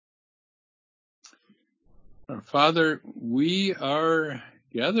Our Father, we are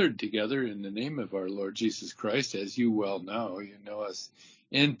gathered together in the name of our Lord Jesus Christ, as you well know. You know us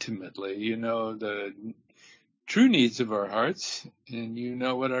intimately. You know the true needs of our hearts, and you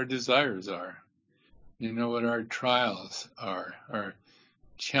know what our desires are. You know what our trials are, our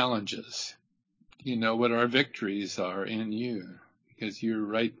challenges. You know what our victories are in you, because you're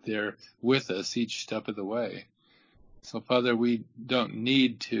right there with us each step of the way. So, Father, we don't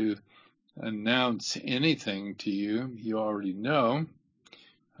need to announce anything to you. You already know,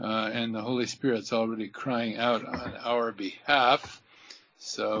 and the Holy Spirit's already crying out on our behalf.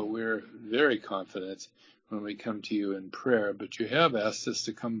 So we're very confident when we come to you in prayer. But you have asked us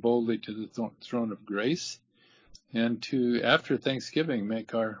to come boldly to the throne of grace and to, after Thanksgiving,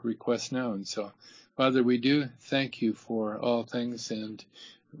 make our requests known. So, Father, we do thank you for all things and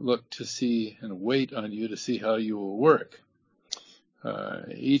look to see and wait on you to see how you will work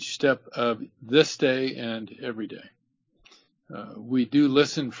each step of this day and every day. We do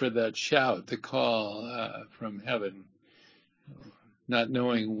listen for that shout, the call from heaven, not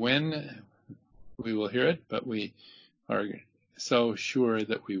knowing when we will hear it, but we are so sure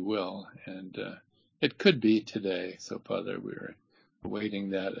that we will. And it could be today. So, Father, we're awaiting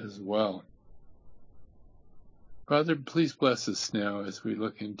that as well. Father, please bless us now as we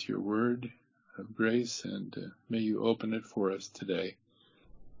look into your word of grace, and may you open it for us today.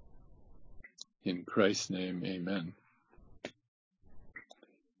 In Christ's name, amen.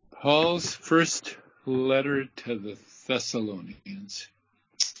 Paul's first letter to the Thessalonians.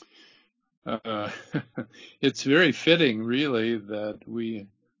 It's very fitting, really, that we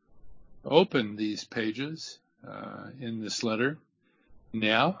open these pages in this letter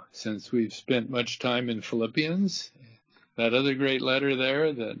now, since we've spent much time in Philippians. That other great letter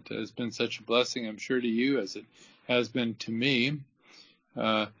there that has been such a blessing, I'm sure, to you as it has been to me.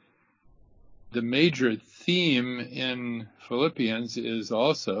 The major theme in Philippians is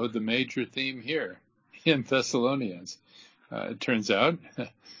also the major theme here in Thessalonians, it turns out.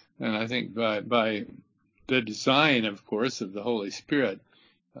 And I think by the design, of course, of the Holy Spirit,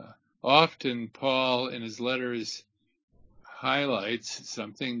 often Paul in his letters highlights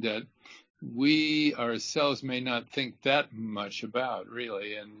something that we ourselves may not think that much about,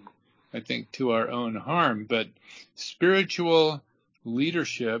 really, and I think to our own harm. But spiritual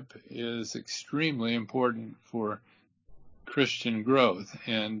leadership is extremely important for Christian growth.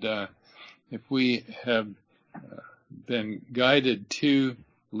 And if we have been guided to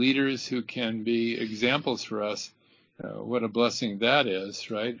leaders who can be examples for us, what a blessing that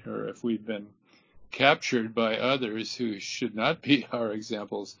is, right? Or if we've been captured by others who should not be our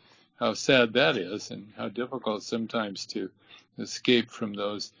examples, how sad that is, and how difficult sometimes to escape from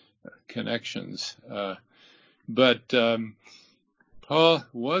those connections. But Paul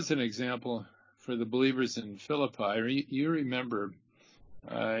was an example for the believers in Philippi. You remember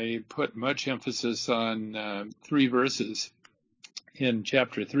I put much emphasis on 3 verses in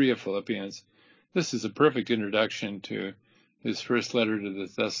chapter 3 of Philippians. This is a perfect introduction to his first letter to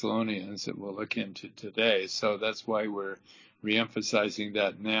the Thessalonians that we'll look into today. So that's why we're reemphasizing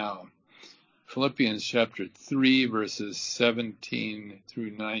that now. Philippians chapter 3, verses 17 through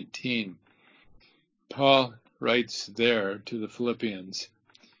 19. Paul writes there to the Philippians,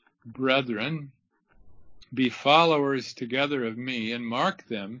 "Brethren, be followers together of me, and mark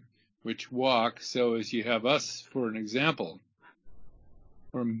them which walk so as you have us for an example.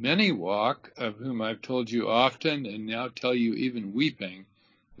 For many walk, of whom I've told you often, and now tell you even weeping,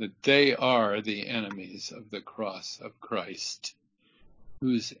 that they are the enemies of the cross of Christ,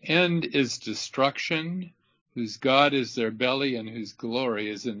 whose end is destruction, whose God is their belly, and whose glory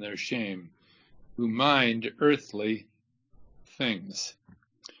is in their shame, who mind earthly things."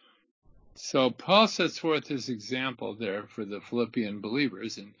 So Paul sets forth his example there for the Philippian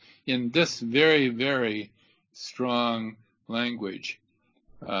believers, and in this very, very strong language.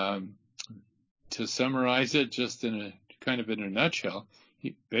 To summarize it just in a nutshell,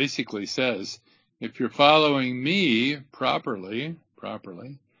 he basically says, if you're following me properly,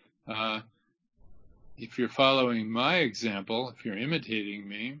 if you're following my example, if you're imitating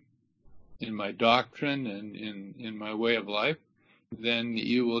me in my doctrine and in my way of life, then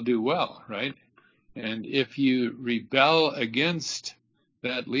you will do well, right? And if you rebel against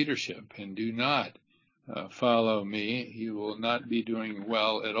that leadership and do not follow me, you will not be doing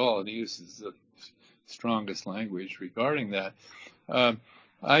well at all. And he uses the strongest language regarding that.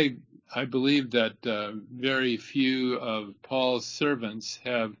 I believe that very few of Paul's servants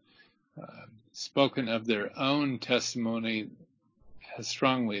have spoken of their own testimony as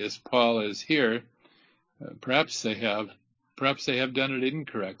strongly as Paul is here. Perhaps they have, perhaps they have done it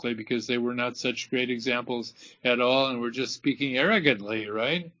incorrectly because they were not such great examples at all and were just speaking arrogantly,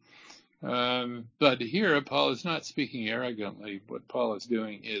 right? But here, Paul is not speaking arrogantly. What Paul is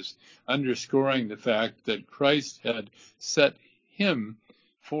doing is underscoring the fact that Christ had set him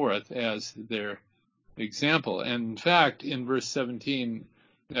forth as their example. And in fact, in verse 17,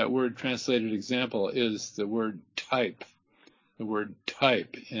 that word translated example is the word type. The word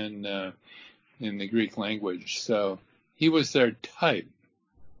type in the Greek language. So he was their type.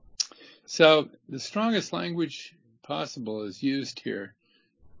 So the strongest language possible is used here,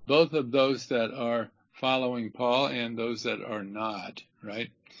 both of those that are following Paul and those that are not,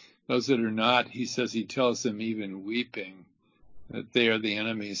 right? Those that are not, he says, he tells them even weeping that they are the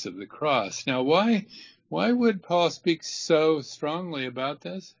enemies of the cross. Now, why would Paul speak so strongly about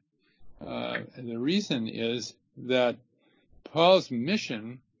this? And the reason is that Paul's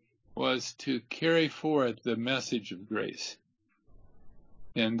mission was to carry forth the message of grace.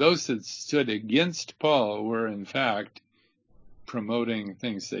 And those that stood against Paul were, in fact, promoting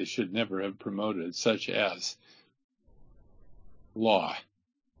things they should never have promoted, such as law.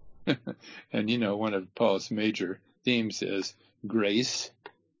 And you know, one of Paul's major themes is grace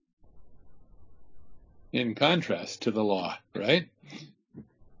in contrast to the law, right?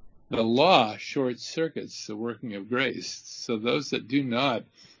 The law short circuits the working of grace. So those that do not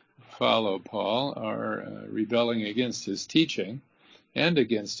follow Paul are rebelling against his teaching and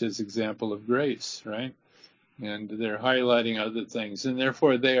against his example of grace, right? And they're highlighting other things, and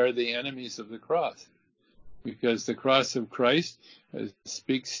therefore they are the enemies of the cross, because the cross of Christ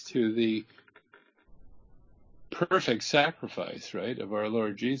speaks to the perfect sacrifice, right, of our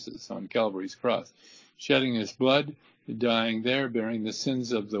Lord Jesus on Calvary's cross, shedding his blood, dying there, bearing the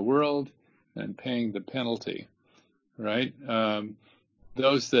sins of the world, and paying the penalty, right?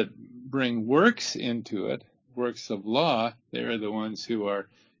 Those that bring works into it, works of law, they're the ones who are,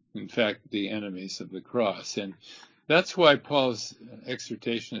 in fact, the enemies of the cross. And that's why Paul's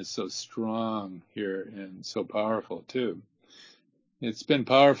exhortation is so strong here and so powerful, too. It's been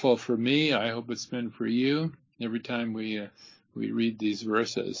powerful for me. I hope it's been for you every time we read these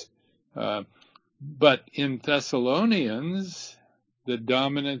verses. But in Thessalonians, the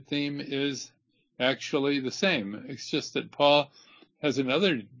dominant theme is actually the same. It's just that Paul has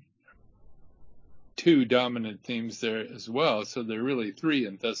another two dominant themes there as well. So there are really three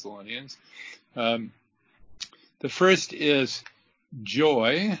in Thessalonians. The first is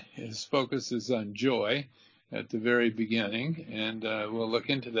joy. His focus is on joy at the very beginning, and we'll look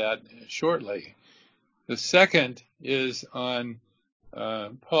into that shortly. The second is on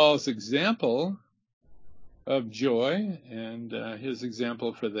Paul's example of joy and his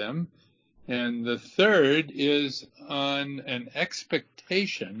example for them. And the third is on an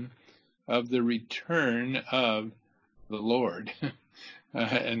expectation of the return of the Lord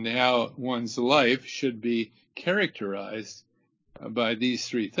and how one's life should be characterized by these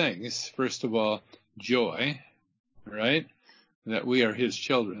three things. First of all, joy, right? That we are his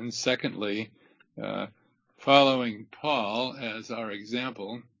children. Secondly, following Paul as our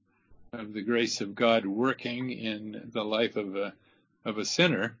example of the grace of God working in the life of a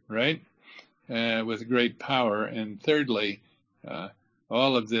sinner, right? With great power. And thirdly,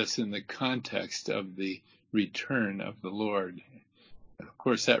 all of this in the context of the return of the Lord. Of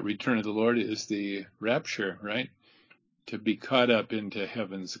course, that return of the Lord is the rapture, right? To be caught up into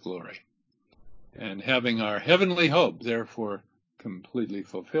heaven's glory. And having our heavenly hope, therefore, completely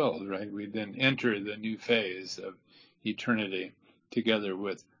fulfilled, right? We then enter the new phase of eternity together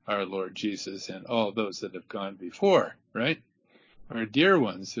with our Lord Jesus and all those that have gone before, right? Our dear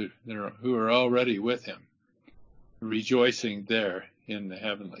ones who are already with him, rejoicing there in the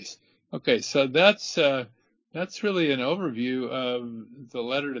heavenlies. Okay, so that's really an overview of the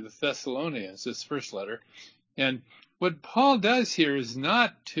letter to the Thessalonians, this first letter. And what Paul does here is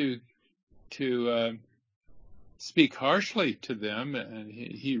not to speak harshly to them, and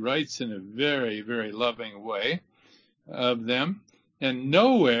he writes in a very, very loving way of them. And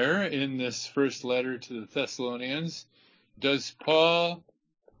nowhere in this first letter to the Thessalonians does Paul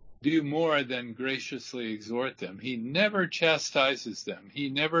do more than graciously exhort them. He never chastises them. He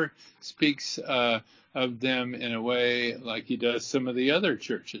never speaks of them in a way like he does some of the other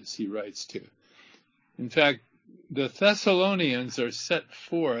churches he writes to. In fact, the Thessalonians are set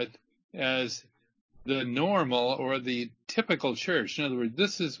forth as the normal or the typical church. In other words,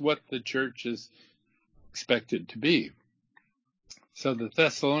 this is what the church is expected to be. So the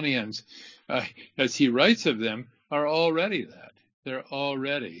Thessalonians, as he writes of them, are already that. They're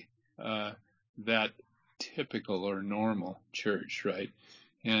already that typical or normal church, right?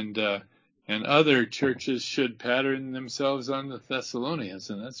 And And other churches should pattern themselves on the Thessalonians,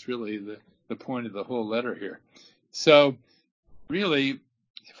 and that's really the point of the whole letter here. So really,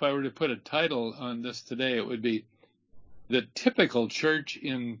 if I were to put a title on this today, it would be The Typical Church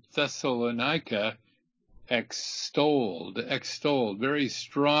in Thessalonica Extolled, very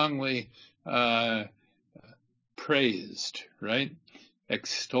strongly praised, right?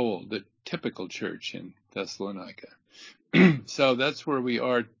 Extolled, the typical church in Thessalonica. So that's where we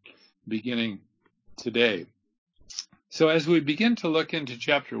are beginning today. So as we begin to look into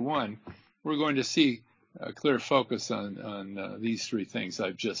chapter 1, we're going to see a clear focus on these three things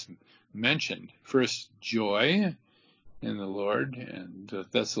I've just mentioned. First, joy in the Lord, and the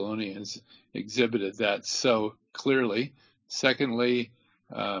Thessalonians exhibited that so clearly. Secondly,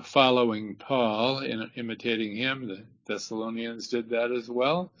 following Paul and imitating him, the Thessalonians did that as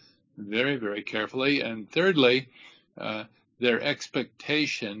well, very, very carefully. And thirdly, their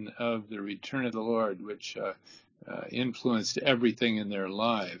expectation of the return of the Lord, which influenced everything in their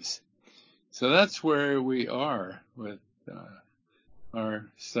lives. So that's where we are with our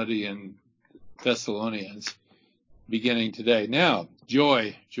study in Thessalonians, beginning today. Now,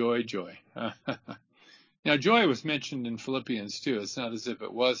 joy. Now, joy was mentioned in Philippians too. It's not as if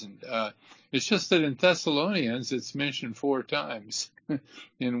it wasn't. It's just that in Thessalonians, it's mentioned 4 times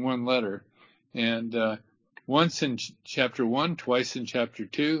in one letter. And once in chapter 1, twice in chapter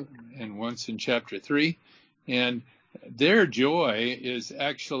 2, and once in chapter 3. And their joy is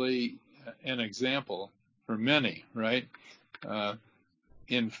actually an example for many, right?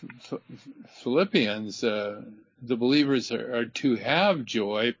 In Philippians, the believers are to have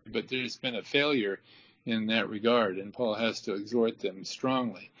joy, but there's been a failure in that regard, and Paul has to exhort them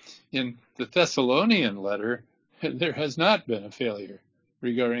strongly. In the Thessalonian letter, there has not been a failure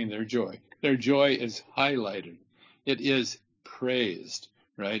regarding their joy. Their joy is highlighted. It is praised,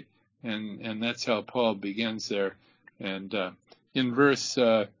 right? And that's how Paul begins there. And in verse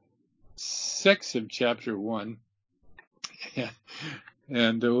 6 of chapter 1,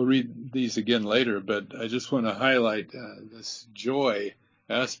 and we'll read these again later, but I just want to highlight this joy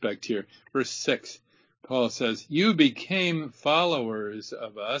aspect here. Verse 6, Paul says, "You became followers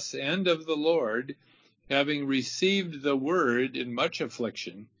of us and of the Lord, having received the word in much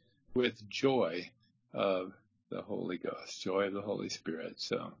affliction with joy of the Holy Ghost," joy of the Holy Spirit.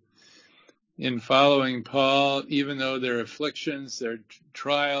 So in following Paul, even though their afflictions, their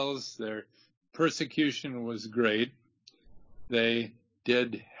trials, their persecution was great, they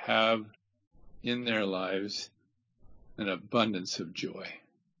did have in their lives an abundance of joy.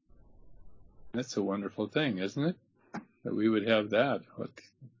 That's a wonderful thing, isn't it? That we would have that.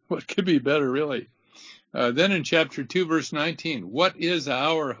 What could be better, really? Then in chapter 2, verse 19, what is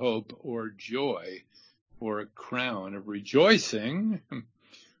our hope or joy or a crown of rejoicing?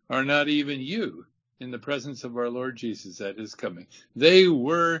 Are not even you in the presence of our Lord Jesus at his coming? They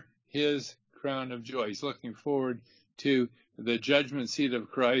were his crown of joy. He's looking forward to the judgment seat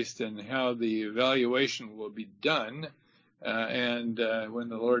of Christ and how the evaluation will be done. And when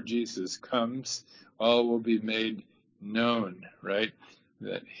the Lord Jesus comes, all will be made known, right?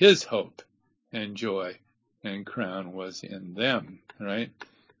 That his hope and joy and crown was in them, right?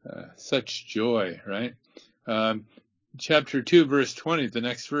 Such joy, right? Chapter 2, verse 20, the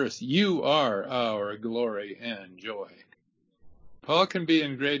next verse, you are our glory and joy. Paul can be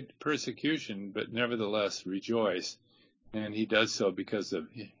in great persecution, but nevertheless rejoice. And he does so because of,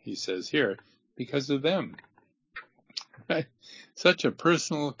 he says here, because of them. Right? Such a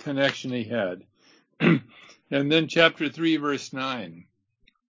personal connection he had. And then chapter 3, verse 9.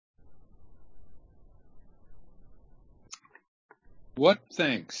 What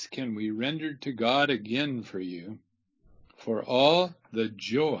thanks can we render to God again for you, for all the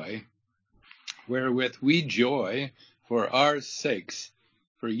joy wherewith we joy for our sakes,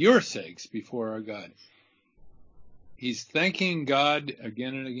 for your sakes before our God. He's thanking God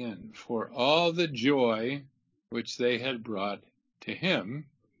again and again for all the joy which they had brought to him,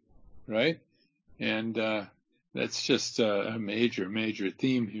 right? And that's just a major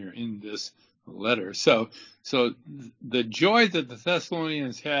theme here in this letter. So the joy that the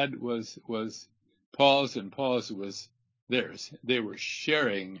Thessalonians had was Paul's, and Paul's was theirs. They were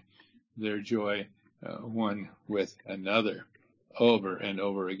sharing their joy one with another over and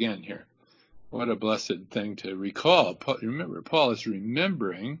over again here. What a blessed thing to recall. Remember, Paul is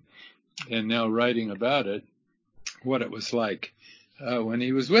remembering and now writing about it, what it was like when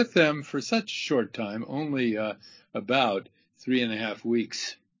he was with them for such a short time, only about 3.5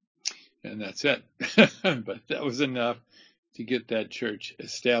 weeks. And that's it. But that was enough to get that church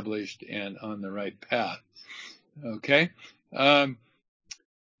established and on the right path. Okay. Now,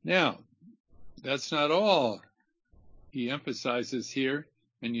 that's not all he emphasizes here,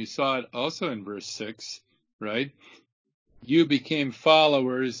 and you saw it also in verse 6, right? You became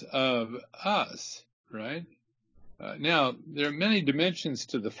followers of us, right? Now, there are many dimensions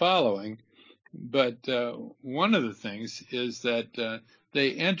to the following, but one of the things is that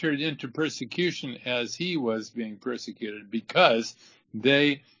they entered into persecution as he was being persecuted because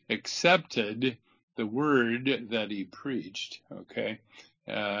they accepted the word that he preached, okay?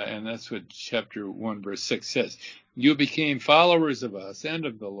 And that's what chapter 1, verse 6 says. You became followers of us and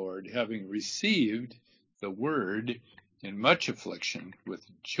of the Lord, having received the word in much affliction with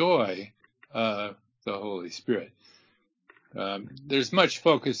joy of the Holy Spirit. There's much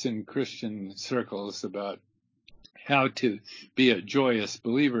focus in Christian circles about how to be a joyous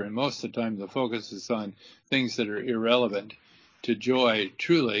believer, and most of the time the focus is on things that are irrelevant to joy,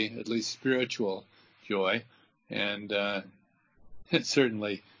 truly, at least spiritual joy. And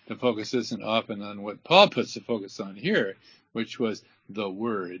certainly the focus isn't often on what Paul puts the focus on here, which was the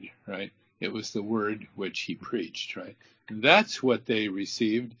word, right? It was the word which he preached, right? And that's what they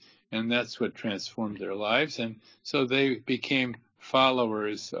received, and that's what transformed their lives. And so they became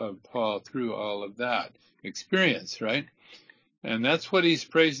followers of Paul through all of that experience, right? And that's what he's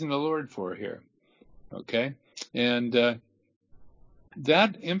praising the Lord for here, okay? And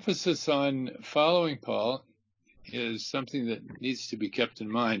that emphasis on following Paul is something that needs to be kept in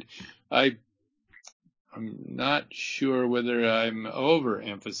mind. I'm not sure whether I'm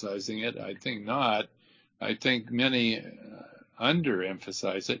overemphasizing it. I think not. I think many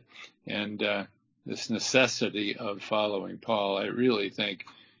underemphasize it, and this necessity of following Paul, I really think.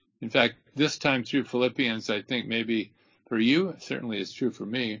 In fact, this time through Philippians, I think maybe for you, certainly it's true for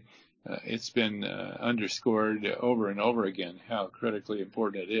me, it's been underscored over and over again how critically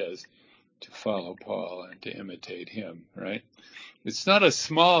important it is to follow Paul and to imitate him, right? It's not a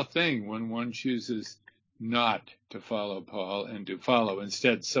small thing when one chooses not to follow Paul and to follow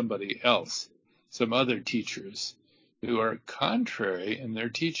instead somebody else, some other teachers who are contrary in their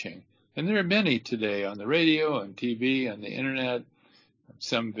teaching. And there are many today on the radio, on TV, on the internet,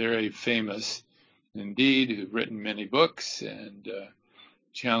 some very famous indeed who've written many books and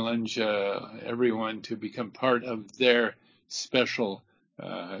challenge everyone to become part of their special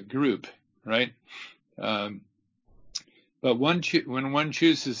group, right? But when one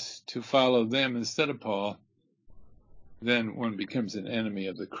chooses to follow them instead of Paul, then one becomes an enemy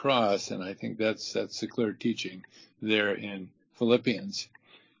of the cross, and I think that's a clear teaching there in Philippians.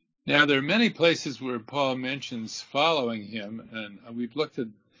 Now, there are many places where Paul mentions following him, and we've looked at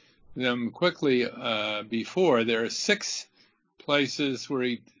them quickly before. There are 6 places where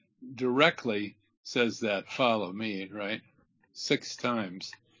he directly says that, follow me, right? 6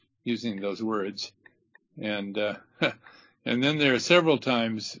 times using those words. And and then there are several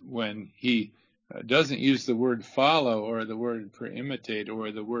times when he doesn't use the word follow or the word for imitate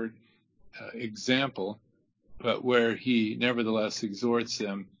or the word example, but where he nevertheless exhorts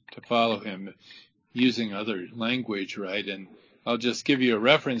them to follow him using other language, right? And I'll just give you a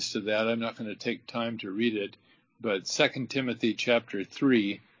reference to that. I'm not going to take time to read it, but 2 Timothy chapter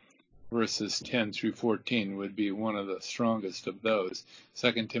 3, verses 10 through 14 would be one of the strongest of those.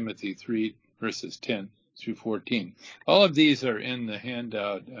 2 Timothy 3, verses 10 through 14. All of these are in the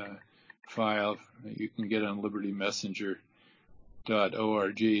handout file you can get on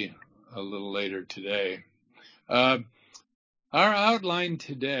libertymessenger.org a little later today. Our outline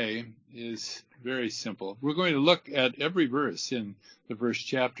today is very simple. We're going to look at every verse in the first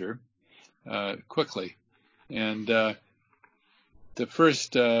chapter quickly. And the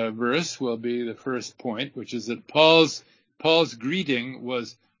first verse will be the first point, which is that Paul's greeting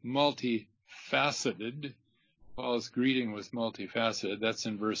was multifaceted. Paul's greeting was multifaceted. That's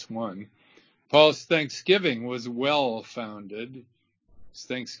in verse 1. Paul's thanksgiving was well-founded. His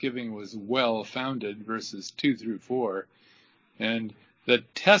thanksgiving was well-founded, verses 2 through 4. And the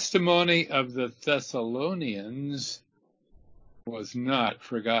testimony of the Thessalonians was not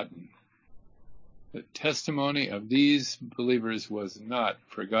forgotten. The testimony of these believers was not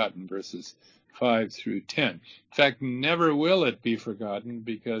forgotten, verses 5 through 10. In fact, never will it be forgotten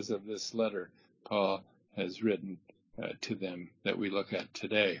because of this letter Paul has written to them that we look at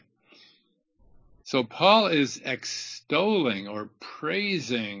today. So Paul is extolling or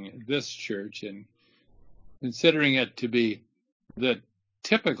praising this church and considering it to be the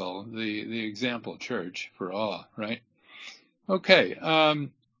typical, the example church for all, right? Okay.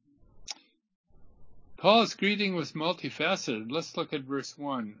 Paul's greeting was multifaceted. Let's look at verse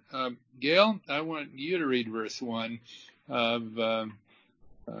 1. Gail, I want you to read verse 1 of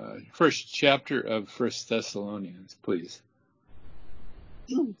first chapter of 1 Thessalonians, please.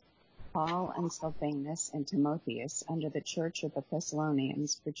 Paul and Silvanus and Timotheus, under the church of the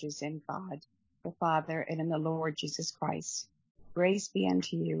Thessalonians, which is in God the Father and in the Lord Jesus Christ. Grace be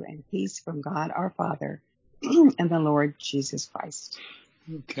unto you and peace from God our Father and the Lord Jesus Christ.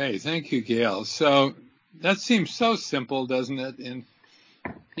 Okay, thank you, Gail. So that seems so simple, doesn't it? And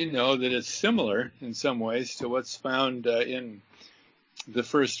you know that it's similar in some ways to what's found in the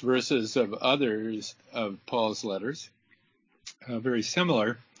first verses of others of Paul's letters. Very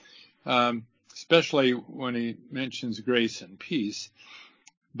similar, especially when he mentions grace and peace.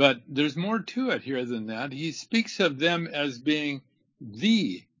 But there's more to it here than that. He speaks of them as being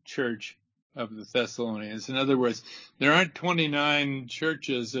the church of the Thessalonians. In other words, there aren't 29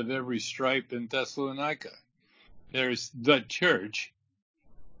 churches of every stripe in Thessalonica. There's the church,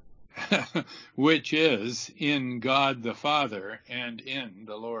 which is in God the Father and in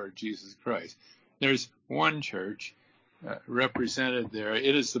the Lord Jesus Christ. There's one church represented there.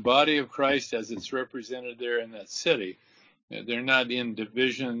 It is the body of Christ as it's represented there in that city. They're not in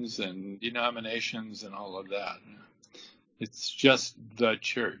divisions and denominations and all of that. It's just the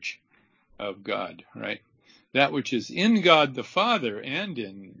church of God, right? That which is in God the Father and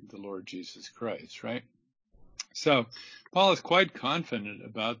in the Lord Jesus Christ, right? So Paul is quite confident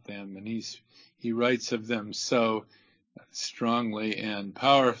about them, and he writes of them so strongly and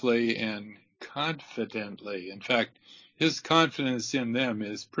powerfully and confidently. In fact, his confidence in them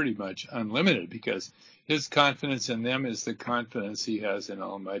is pretty much unlimited, because his confidence in them is the confidence he has in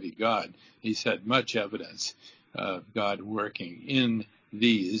Almighty God. He's had much evidence of God working in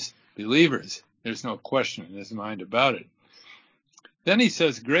these believers. There's no question in his mind about it. Then he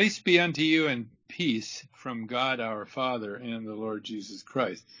says, grace be unto you and peace from God our Father and the Lord Jesus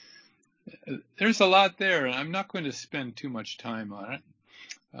Christ. There's a lot there, and I'm not going to spend too much time on it.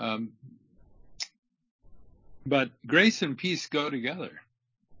 But grace and peace go together.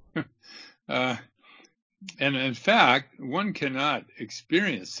 And in fact, one cannot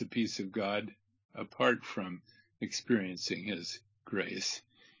experience the peace of God apart from experiencing his grace.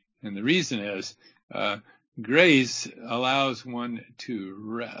 And the reason is, grace allows one to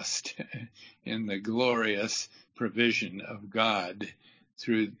rest in the glorious provision of God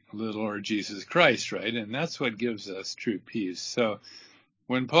through the Lord Jesus Christ, right? And that's what gives us true peace. So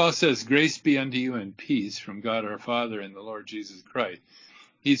when Paul says, grace be unto you and peace from God our Father and the Lord Jesus Christ,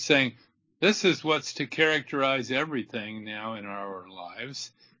 he's saying, this is what's to characterize everything now in our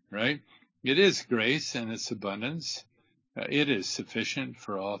lives, right? It is grace and its abundance. It is sufficient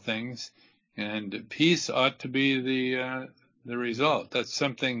for all things, and peace ought to be the result. That's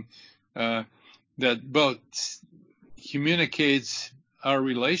something that both communicates our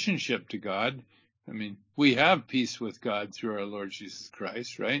relationship to God. I mean, we have peace with God through our Lord Jesus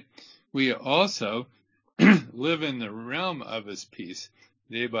Christ, right? We also live in the realm of his peace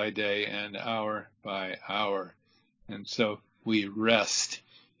day by day and hour by hour. And so we rest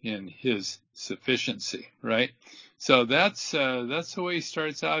in his sufficiency, right? So that's the way he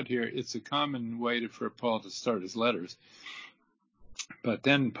starts out here. It's a common way for Paul to start his letters. But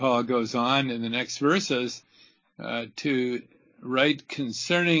then Paul goes on in the next verses to write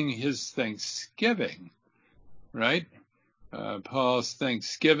concerning his thanksgiving, right? Paul's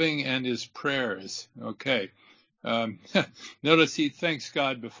thanksgiving and his prayers. Okay. Notice he thanks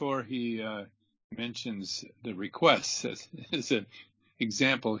God before he mentions the requests. As an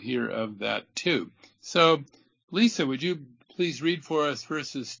example here of that too. So, Lisa, would you please read for us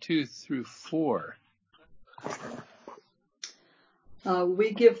verses 2 through 4?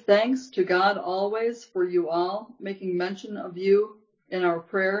 We give thanks to God always for you all, making mention of you in our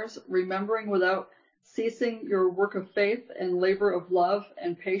prayers, remembering without ceasing your work of faith and labor of love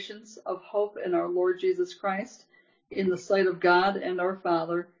and patience of hope in our Lord Jesus Christ, in the sight of God and our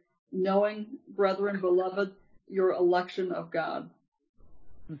Father, knowing, brethren beloved, your election of God.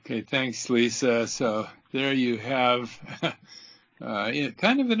 Okay, thanks, Lisa. So there you have,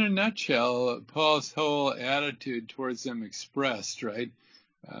 kind of in a nutshell, Paul's whole attitude towards them expressed, right?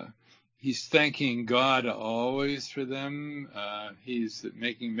 He's thanking God always for them. He's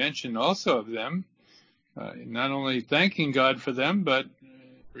making mention also of them, not only thanking God for them, but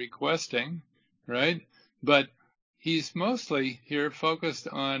requesting, right? But he's mostly here focused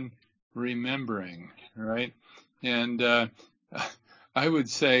on remembering, right? And I would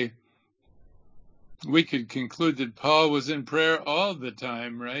say we could conclude that Paul was in prayer all the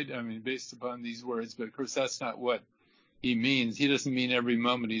time, right? I mean, based upon these words, but of course that's not what he means. He doesn't mean every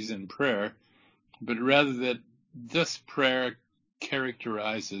moment he's in prayer, but rather that this prayer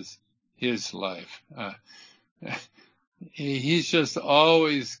characterizes his life. He's just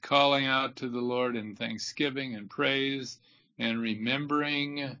always calling out to the Lord in thanksgiving and praise and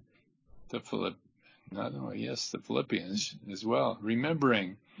remembering the Philippians as well.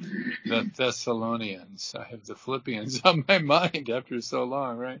 Remembering the Thessalonians. I have the Philippians on my mind after so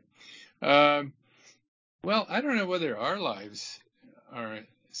long, right? Well, I don't know whether our lives are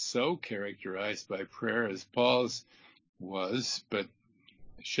so characterized by prayer as Paul's was, but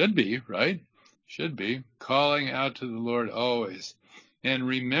it should be, right? Should be. Calling out to the Lord always and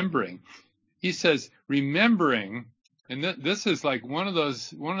remembering. He says, remembering, and this is like one of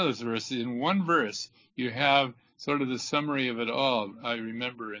those verses. In one verse, you have sort of the summary of it all. I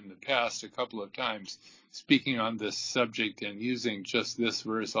remember in the past a couple of times speaking on this subject and using just this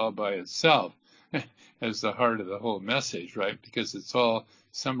verse all by itself as the heart of the whole message, right? Because it's all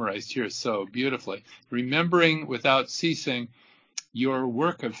summarized here so beautifully. Remembering without ceasing your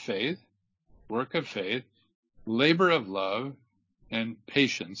work of faith, labor of love, and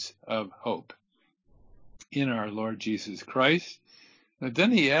patience of hope in our Lord Jesus Christ. But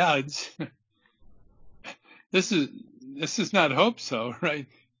then he adds, this is not hope so, right?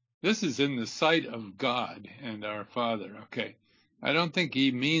 This is in the sight of God and our Father. Okay. I don't think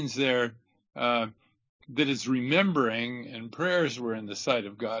he means there that his remembering and prayers were in the sight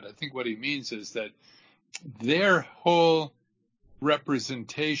of God. I think what he means is that their whole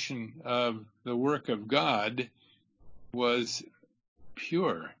representation of the work of God was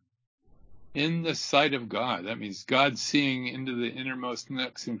pure in the sight of God. That means God seeing into the innermost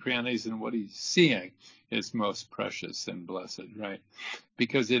nooks and crannies, and what he's seeing is most precious and blessed, right?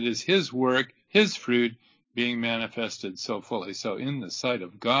 Because it is his work, his fruit being manifested so fully. So in the sight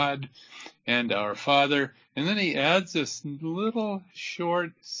of God and our Father. And then he adds this little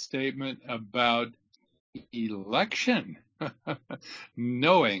short statement about election.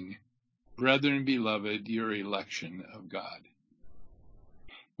 Knowing, brethren beloved, your election of God.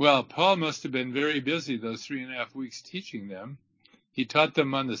 Well, Paul must have been very busy those 3.5 weeks teaching them. He taught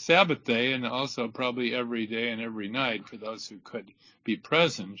them on the Sabbath day and also probably every day and every night for those who could be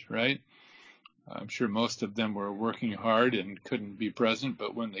present, right? I'm sure most of them were working hard and couldn't be present,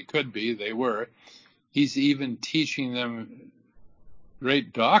 but when they could be, they were. He's even teaching them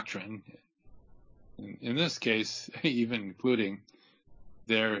great doctrine, in this case, even including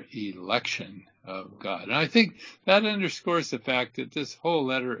their election of God. And I think that underscores the fact that this whole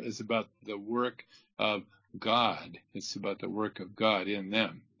letter is about the work of God. It's about the work of God in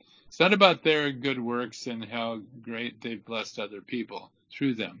them. It's not about their good works and how great they've blessed other people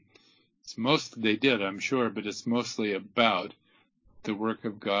through them. They did, I'm sure, but it's mostly about the work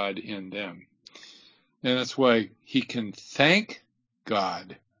of God in them. And that's why he can thank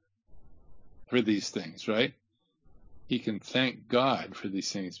God for these things, right? He can thank God for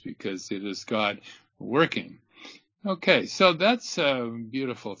these things because it is God working. Okay, so that's a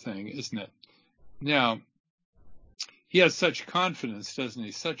beautiful thing, isn't it? Now, he has such confidence, doesn't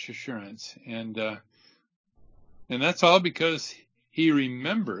he? Such assurance. And that's all because he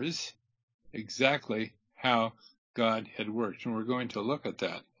remembers exactly how God had worked. And we're going to look at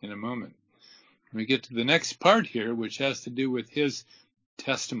that in a moment. We get to the next part here, which has to do with his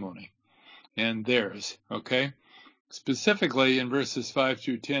testimony and theirs, okay? Specifically in verses 5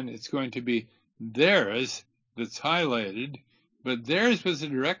 through 10, it's going to be theirs that's highlighted, but theirs was a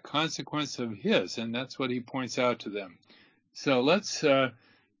direct consequence of his, and that's what he points out to them. So let's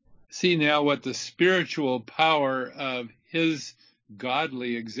see now what the spiritual power of his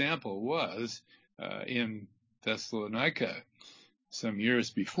godly example was in Thessalonica some years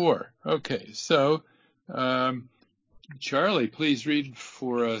before. Okay, so Charlie, please read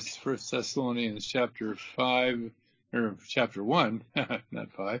for us 1 Thessalonians chapter 5, or chapter 1,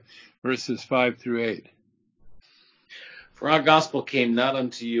 not 5, verses 5 through 8. For our gospel came not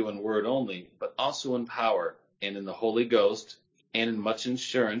unto you in word only, but also in power, and in the Holy Ghost, and in much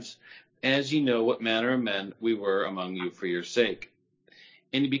assurance, as ye know what manner of men we were among you for your sake.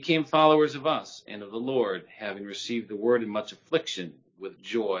 And ye became followers of us, and of the Lord, having received the word in much affliction, with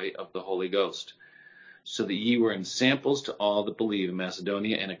joy of the Holy Ghost, so that ye were ensamples to all that believe in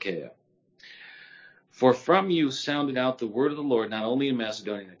Macedonia and Achaia. For from you sounded out the word of the Lord, not only in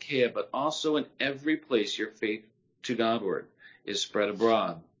Macedonia and Achaia, but also in every place your faith to Godward is spread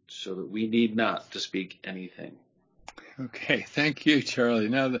abroad, so that we need not to speak anything. Okay, thank you, Charlie.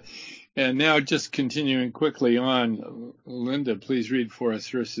 Now just continuing quickly on, Linda, please read for us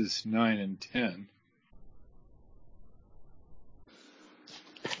verses 9 and 10.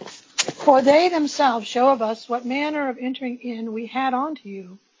 For they themselves show of us what manner of entering in we had unto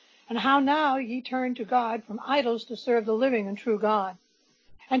you, and how now ye turn to God from idols to serve the living and true God,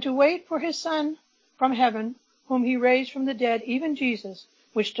 and to wait for his Son from heaven, whom he raised from the dead, even Jesus,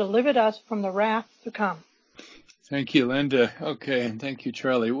 which delivered us from the wrath to come. Thank you, Linda. Okay, and thank you,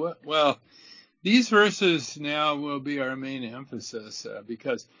 Charlie. Well, these verses now will be our main emphasis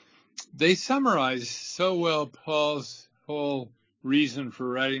because they summarize so well Paul's whole reason for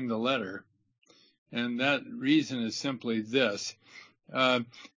writing the letter. And that reason is simply this.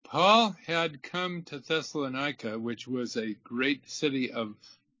 Paul had come to Thessalonica, which was a great city of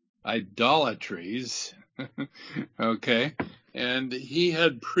idolatries, okay, and he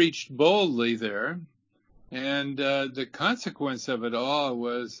had preached boldly there, and the consequence of it all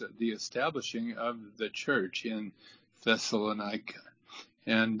was the establishing of the church in Thessalonica,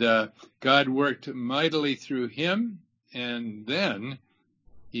 and God worked mightily through him, and then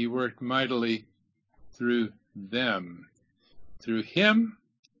he worked mightily through them, through him,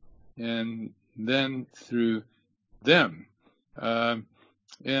 and then through them.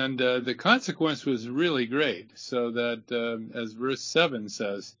 And the consequence was really great, so that, as verse 7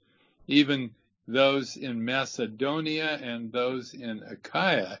 says, even those in Macedonia and those in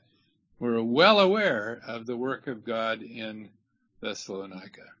Achaia were well aware of the work of God in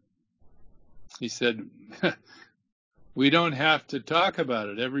Thessalonica. He said, we don't have to talk about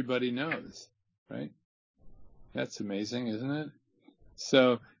it. Everybody knows, right? That's amazing, isn't it?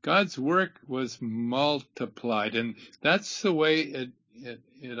 So God's work was multiplied, and that's the way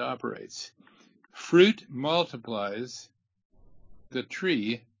it operates. Fruit multiplies the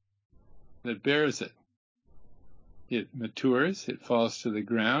tree that bears it. It matures, it falls to the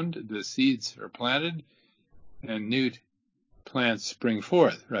ground, the seeds are planted, and new plants spring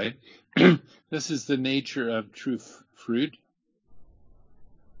forth, right? This is the nature of true fruit.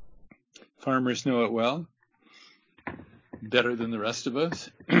 Farmers know it well, better than the rest of us,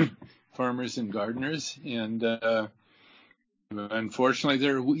 farmers and gardeners, and unfortunately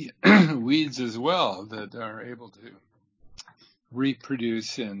there are weeds as well that are able to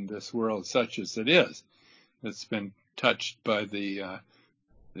reproduce in this world such as it is, that's been touched by the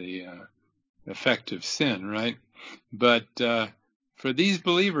effect of sin, right? But for these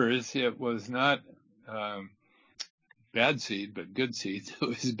believers, it was not bad seed, but good seed that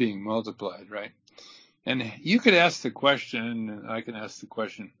was being multiplied, right? And you could ask the question, and I can ask the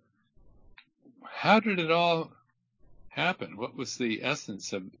question, how did it all happen? What was the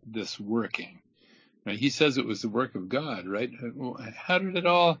essence of this working? Right? He says it was the work of God, right? How did it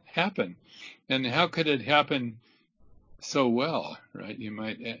all happen? And how could it happen so well, right? You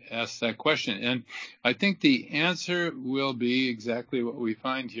might ask that question. And I think the answer will be exactly what we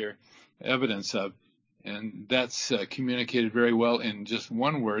find here, evidence of. And that's communicated very well in just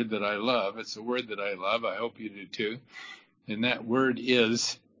one word that I love. It's a word that I love. I hope you do too. And that word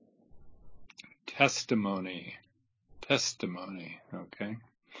is testimony. Testimony, okay?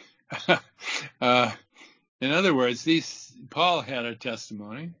 In other words, Paul had a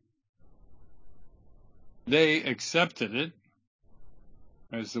testimony. They accepted it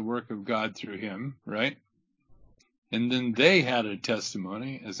as the work of God through him, right? And then they had a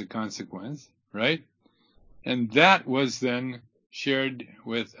testimony as a consequence, right? And that was then shared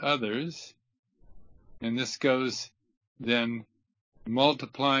with others. And this goes then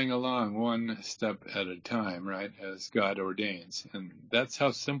multiplying along one step at a time, right, as God ordains. And that's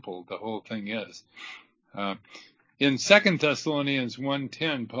how simple the whole thing is. In 2 Thessalonians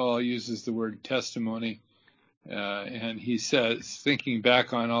 1:10, Paul uses the word testimony, and he says, thinking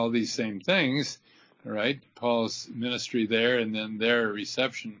back on all these same things, right, Paul's ministry there and then their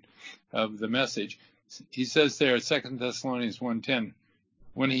reception of the message, he says there at 2 Thessalonians 1:10,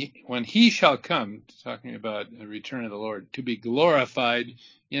 when he shall come, talking about the return of the Lord, to be glorified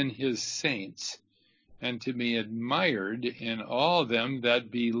in his saints and to be admired in all them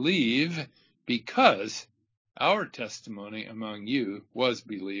that believe, because our testimony among you was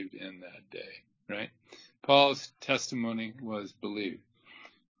believed in that day, right? Paul's testimony was believed.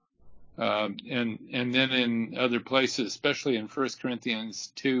 And then in other places, especially in 1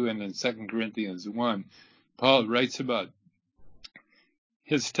 Corinthians 2 and in 2 Corinthians 1, Paul writes about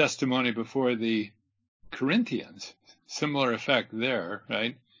his testimony before the Corinthians. Similar effect there,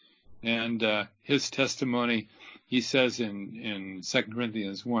 right? And his testimony, he says in 2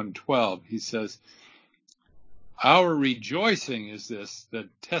 Corinthians 1:12, he says, our rejoicing is this, the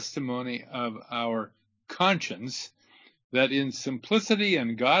testimony of our conscience, that in simplicity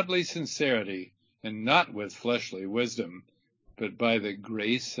and godly sincerity, and not with fleshly wisdom, but by the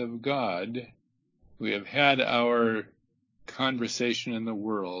grace of God, we have had our conversation in the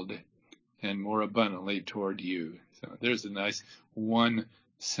world, and more abundantly toward you. So there's a nice one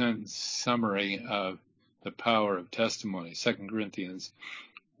sentence summary of the power of testimony, 2 Corinthians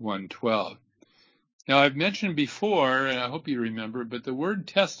 1:12. Now, I've mentioned before, and I hope you remember, but the word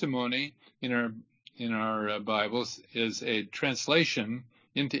testimony in in our Bibles is a translation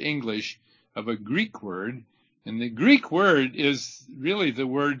into English of a Greek word, and the Greek word is really the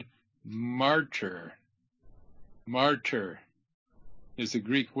word martyr. Martyr is a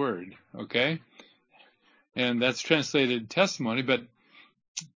Greek word, okay? And that's translated testimony, but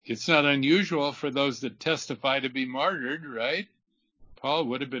it's not unusual for those that testify to be martyred, right? Paul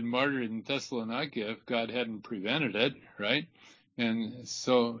would have been martyred in Thessalonica if God hadn't prevented it, right? And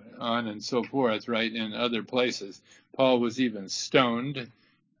so on and so forth, right, in other places. Paul was even stoned,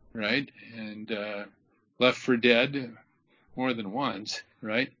 right, and left for dead more than once,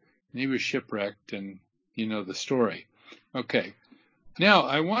 right? And he was shipwrecked, and you know the story. Okay. Now,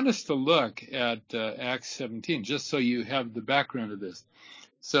 I want us to look at Acts 17, just so you have the background of this.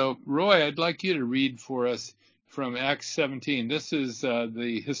 So, Roy, I'd like you to read for us from Acts 17. This is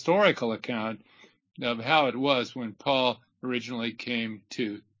the historical account of how it was when Paul originally came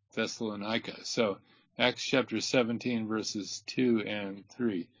to Thessalonica. So, Acts chapter 17, verses 2 and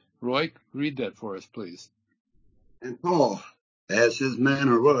 3. Roy, read that for us, please. And Paul, as his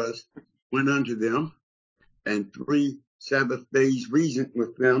manner was, went unto them, and 3 Sabbath days reasoned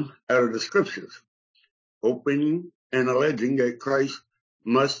with them out of the Scriptures, hoping and alleging that Christ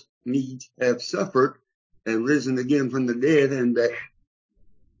must needs have suffered and risen again from the dead, and that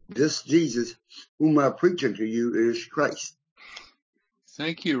this Jesus, whom I preach unto you, is Christ.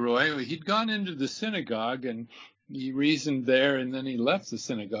 Thank you, Roy. He'd gone into the synagogue, and he reasoned there, and then he left the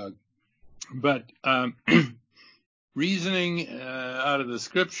synagogue. But reasoning out of the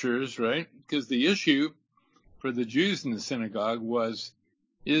Scriptures, right? Because the issue for the Jews in the synagogue was,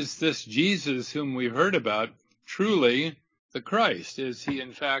 is this Jesus whom we've heard about truly the Christ? Is he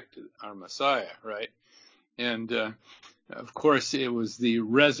in fact our Messiah, right? And of course it was the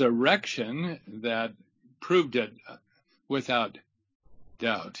resurrection that proved it without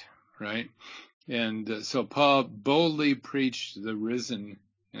doubt, right? And so Paul boldly preached the risen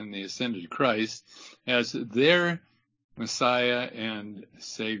and the ascended Christ as their Messiah and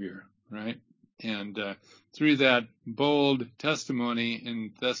Savior, right? And through that bold testimony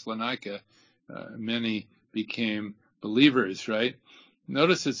in Thessalonica, many became believers, right?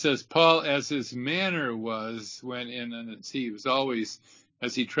 Notice it says, Paul, as his manner was, went in, and he was always,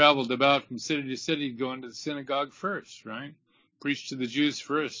 as he traveled about from city to city, going to the synagogue first, right? Preached to the Jews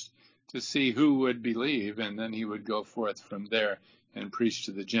first to see who would believe, and then he would go forth from there and preach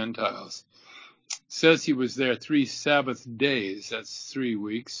to the Gentiles. It says he was there 3 Sabbath days, that's 3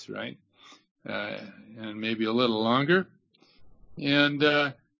 weeks, right? And maybe a little longer.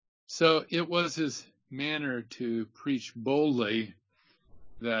 And so it was his manner to preach boldly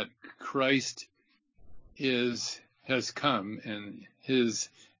that Christ has come, and his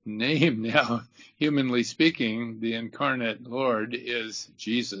name now, humanly speaking, the incarnate Lord, is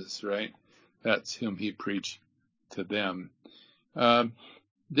Jesus, right? That's whom he preached to them.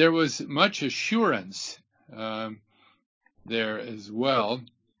 There was much assurance there as well.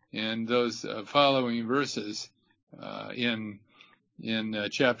 And those following verses in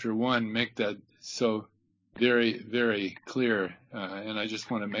chapter 1 make that so very, very clear. And I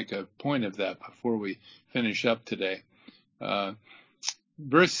just want to make a point of that before we finish up today.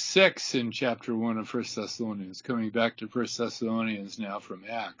 Verse 6 in chapter 1 of 1 Thessalonians, coming back to 1 Thessalonians now from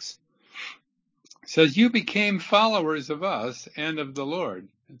Acts, says, you became followers of us and of the Lord.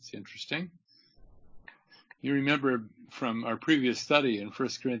 That's interesting. You remember from our previous study in 1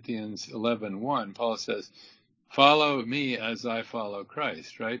 Corinthians 11:1, Paul says, follow me as I follow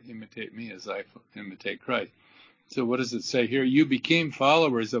Christ, right? Imitate me as I imitate Christ. So what does it say here? You became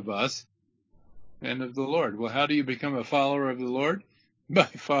followers of us and of the Lord. Well, how do you become a follower of the Lord? By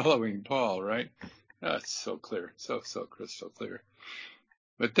following Paul, right? That's so clear, so crystal clear.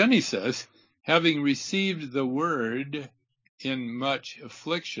 But then he says, having received the word in much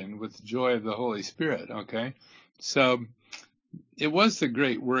affliction with joy of the Holy Spirit, okay? So it was the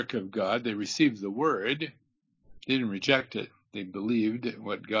great work of God. They received the word. They didn't reject it. They believed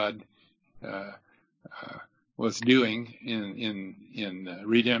what God was doing in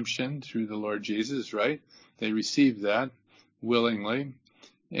redemption through the Lord Jesus, right? They received that willingly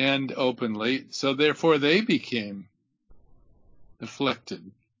and openly. So therefore they became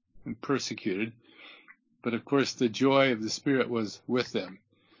afflicted and persecuted. But of course, the joy of the Spirit was with them.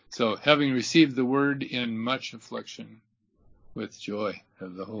 So having received the word in much affliction with joy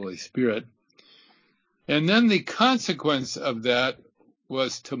of the Holy Spirit. And then the consequence of that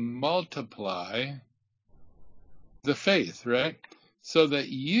was to multiply the faith, right? So that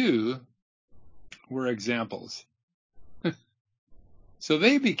you were examples. So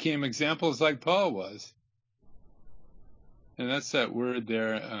they became examples like Paul was. And that's that word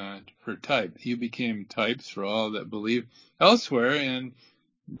there for type. You became types for all that believe elsewhere, and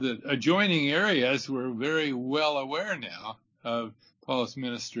the adjoining areas were very well aware now of Paul's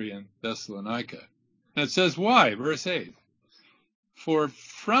ministry in Thessalonica. And it says why, verse 8. For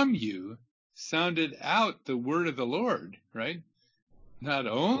from you sounded out the word of the Lord, right? Not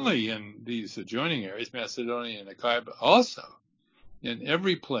only in these adjoining areas, Macedonia and Achaia, but also in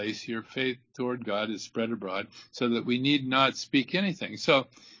every place your faith toward God is spread abroad, so that we need not speak anything. So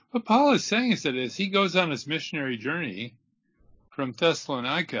what Paul is saying is that as he goes on his missionary journey from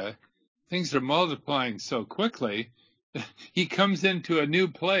Thessalonica, things are multiplying so quickly. He comes into a new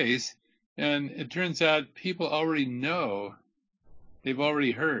place, and it turns out people already know, they've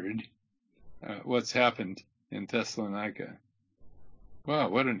already heard what's happened in Thessalonica. Wow,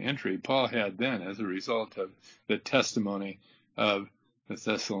 what an entry Paul had then as a result of the testimony of the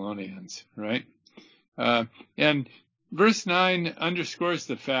Thessalonians, right? And verse 9 underscores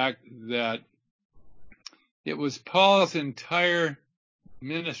the fact that it was Paul's entire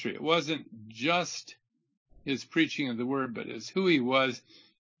ministry. It wasn't just his preaching of the word, but it's who he was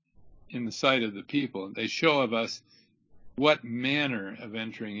in the sight of the people. They show of us what manner of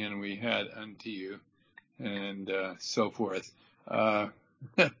entering in we had unto you, and so forth. And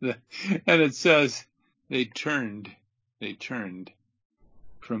it says they turned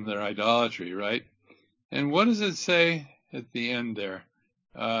from their idolatry, right? And what does it say at the end there?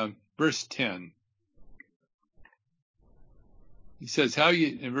 Verse 10. He says,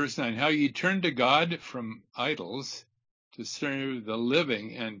 in verse 9, how you turned to God from idols to serve the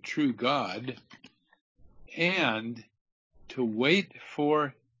living and true God, and to wait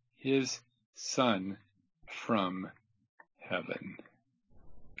for his Son from heaven.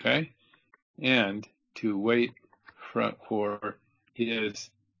 Okay? And to wait for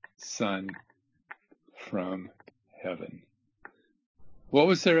his Son from heaven. What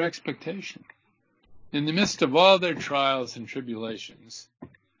was their expectation? In the midst of all their trials and tribulations,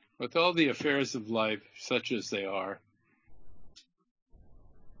 with all the affairs of life, such as they are,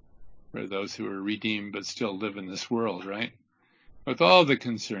 for those who are redeemed but still live in this world, right? With all the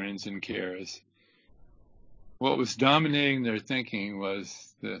concerns and cares, what was dominating their thinking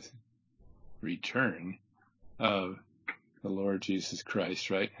was the return of the Lord Jesus Christ,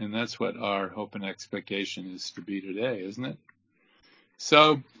 right? And that's what our hope and expectation is to be today, isn't it?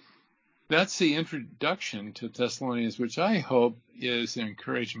 So that's the introduction to Thessalonians, which I hope is an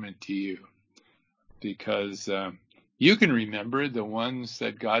encouragement to you, because you can remember the ones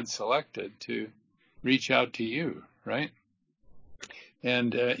that God selected to reach out to you, right?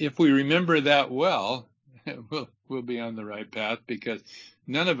 And if we remember that well, we'll be on the right path, because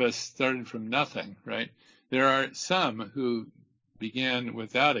none of us started from nothing, right? There are some who began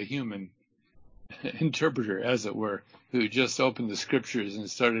without a human interpreter, as it were, who just opened the scriptures and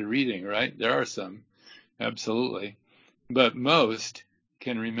started reading, right? There are some, absolutely. But most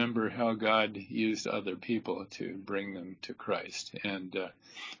can remember how God used other people to bring them to Christ. And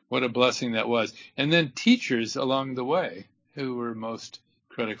what a blessing that was. And then teachers along the way who were most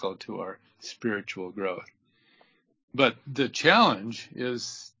critical to our spiritual growth. But the challenge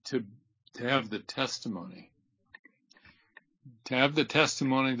is to have the testimony. To have the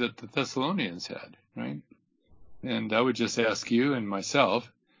testimony that the Thessalonians had, right? And I would just ask you and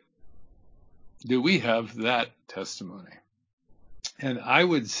myself, do we have that testimony? And I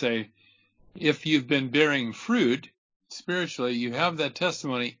would say, if you've been bearing fruit spiritually, you have that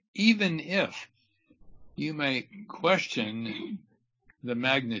testimony, even if you may question the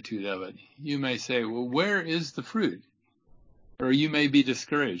magnitude of it. You may say, well, where is the fruit? Or you may be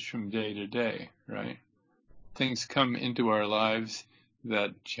discouraged from day to day, right? Things come into our lives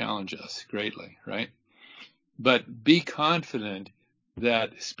that challenge us greatly, right? But be confident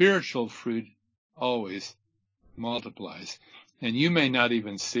that spiritual fruit always multiplies. And you may not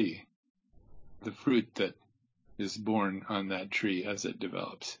even see the fruit that is born on that tree as it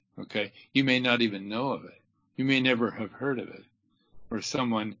develops, okay? You may not even know of it. You may never have heard of it. Or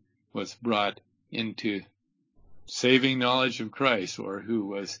someone was brought into saving knowledge of Christ, or who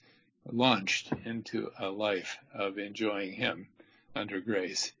was launched into a life of enjoying him under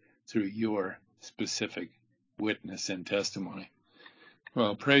grace through your specific witness and testimony.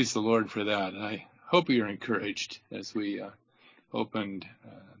 Well, praise the Lord for that. I hope you're encouraged as we opened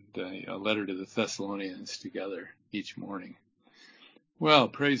the letter to the Thessalonians together each morning. Well,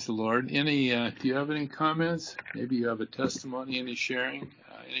 praise the Lord. Do you have any comments? Maybe you have a testimony, any sharing,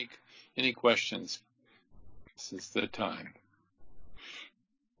 any questions? This is the time.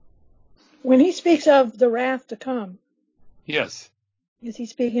 When he speaks of the wrath to come, Yes. is he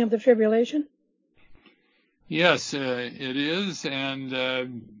speaking of the tribulation? Yes, it is,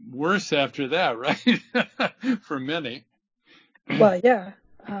 and worse after that, right? For many. Well, yeah.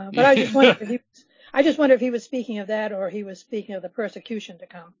 But I just wondered if he was speaking of that, or he was speaking of the persecution to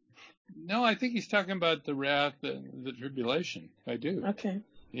come. No, I think he's talking about the wrath and the tribulation. I do. Okay.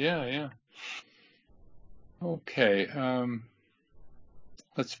 Yeah. Okay.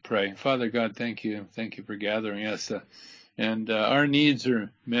 Let's pray. Father God, thank you. Thank you for gathering us. And our needs are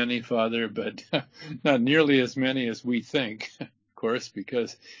many, Father, but not nearly as many as we think, of course,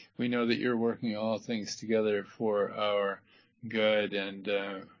 because we know that you're working all things together for our good and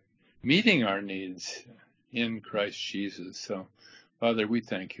meeting our needs in Christ Jesus. So, Father, we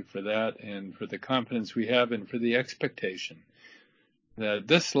thank you for that and for the confidence we have and for the expectation that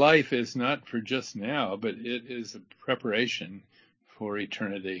this life is not for just now, but it is a preparation for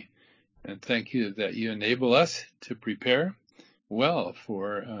eternity. And thank you that you enable us to prepare well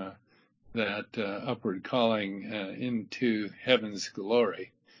for that upward calling into heaven's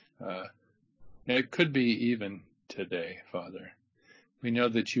glory. It could be even today, Father. We know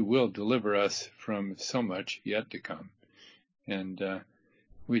that you will deliver us from so much yet to come. And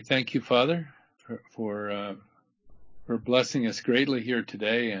we thank you, Father, for blessing us greatly here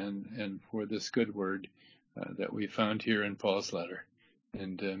today and for this good word that we found here in Paul's letter.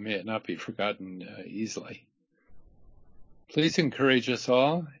 And may it not be forgotten easily. Please encourage us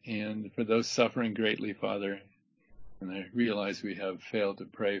all, and for those suffering greatly, Father, and I realize we have failed to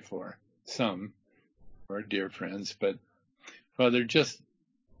pray for some of our dear friends, but Father, just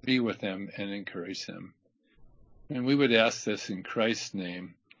be with them and encourage them. And we would ask this in Christ's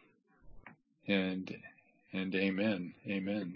name, and amen. Amen.